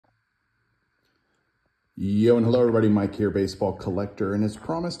Yo and hello everybody, Mike here, baseball collector. And as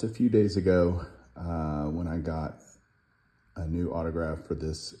promised a few days ago, when I got a new autograph for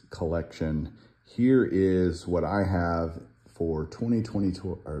this collection, here is what I have for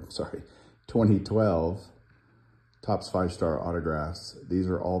 2012 Topps 5-star autographs. These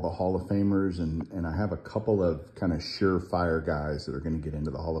are all the Hall of Famers, and I have a couple of kind of surefire guys that are going to get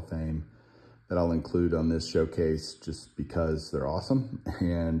into the Hall of Fame that I'll include on this showcase just because they're awesome.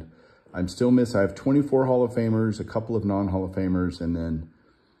 And I have 24 Hall of Famers, a couple of non-Hall of Famers, and then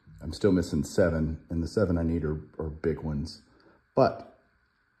I'm still missing 7, and the 7 I need are big ones. But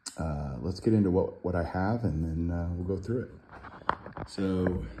let's get into what I have, and then we'll go through it.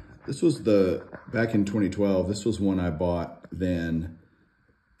 So this was back in 2012, this was one I bought then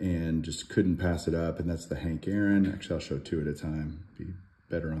and just couldn't pass it up, and that's the Hank Aaron. Actually, I'll show 2 at a time, be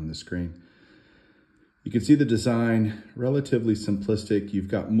better on the screen. You can see the design, relatively simplistic. You've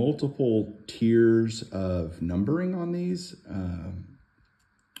got multiple tiers of numbering on these,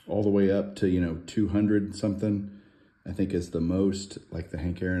 all the way up to, 200 something, I think is the most. Like the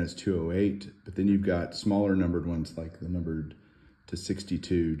Hank Aaron is 208, but then you've got smaller numbered ones like the numbered to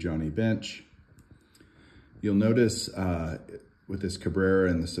 62 Johnny Bench. You'll notice with this Cabrera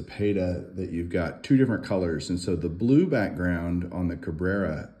and the Cepeda that you've got 2 different colors. And so the blue background on the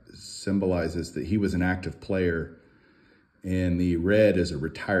Cabrera symbolizes that he was an active player, and the red is a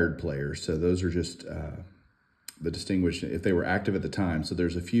retired player. So those are just the distinguished, if they were active at the time. So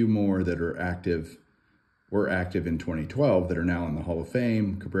there's a few more that were active in 2012 that are now in the Hall of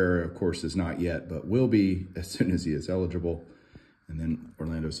Fame. Cabrera, of course, is not yet, but will be as soon as he is eligible. And then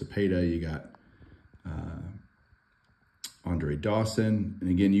Orlando Cepeda, you got Andre Dawson. And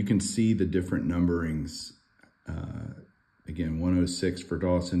again, you can see the different numberings. Again, 106 for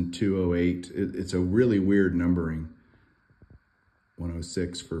Dawson, 208. It's a really weird numbering.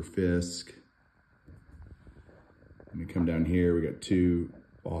 106 for Fisk. Let me come down here. We got 2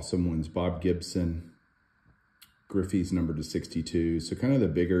 awesome ones. Bob Gibson. Griffey's numbered to 62. So kind of the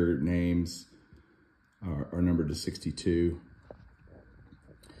bigger names are numbered to 62.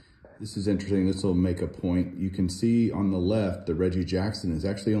 This is interesting. This will make a point. You can see on the left, the Reggie Jackson is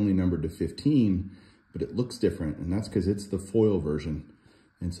actually only numbered to 15, but it looks different, and that's because it's the foil version.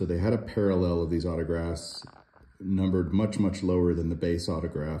 And so they had a parallel of these autographs numbered much, much lower than the base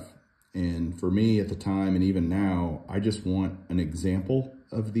autograph. And for me at the time, and even now, I just want an example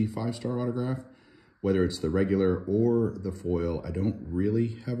of the 5-star autograph, whether it's the regular or the foil. I don't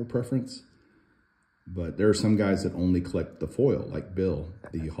really have a preference, but there are some guys that only collect the foil, like Bill,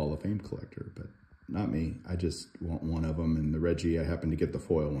 the Hall of Fame collector, but not me. I just want one of them, and the Reggie, I happen to get the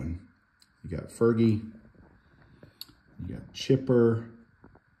foil one. You got Fergie, you got Chipper,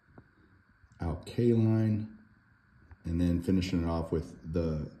 Al Kaline, and then finishing it off with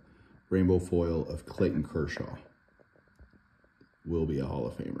the rainbow foil of Clayton Kershaw. Will be a Hall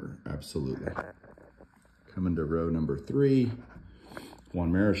of Famer, absolutely. Coming to row number 3,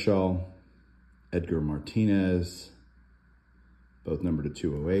 Juan Marichal, Edgar Martinez, both numbered to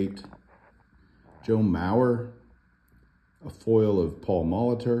 208. Joe Mauer, a foil of Paul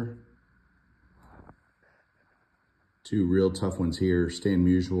Molitor. 2 real tough ones here, Stan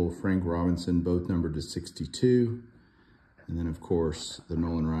Musial, Frank Robinson, both numbered to 62. And then, of course, the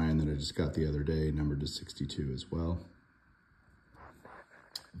Nolan Ryan that I just got the other day, numbered to 62 as well.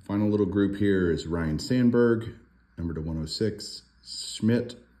 The final little group here is Ryan Sandberg, numbered to 106.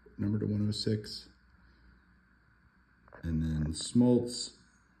 Schmidt, numbered to 106. And then Smoltz,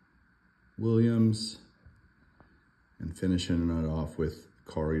 Williams, and finishing it off with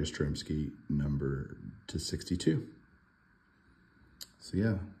Carl Yastrzemski, numbered to 62. So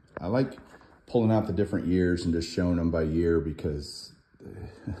yeah, I like pulling out the different years and just showing them by year because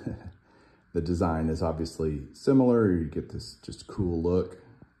the design is obviously similar. You get this just cool look.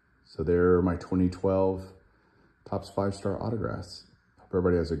 So there are my 2012 Topps 5-star autographs. Hope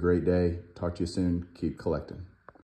everybody has a great day. Talk to you soon. Keep collecting.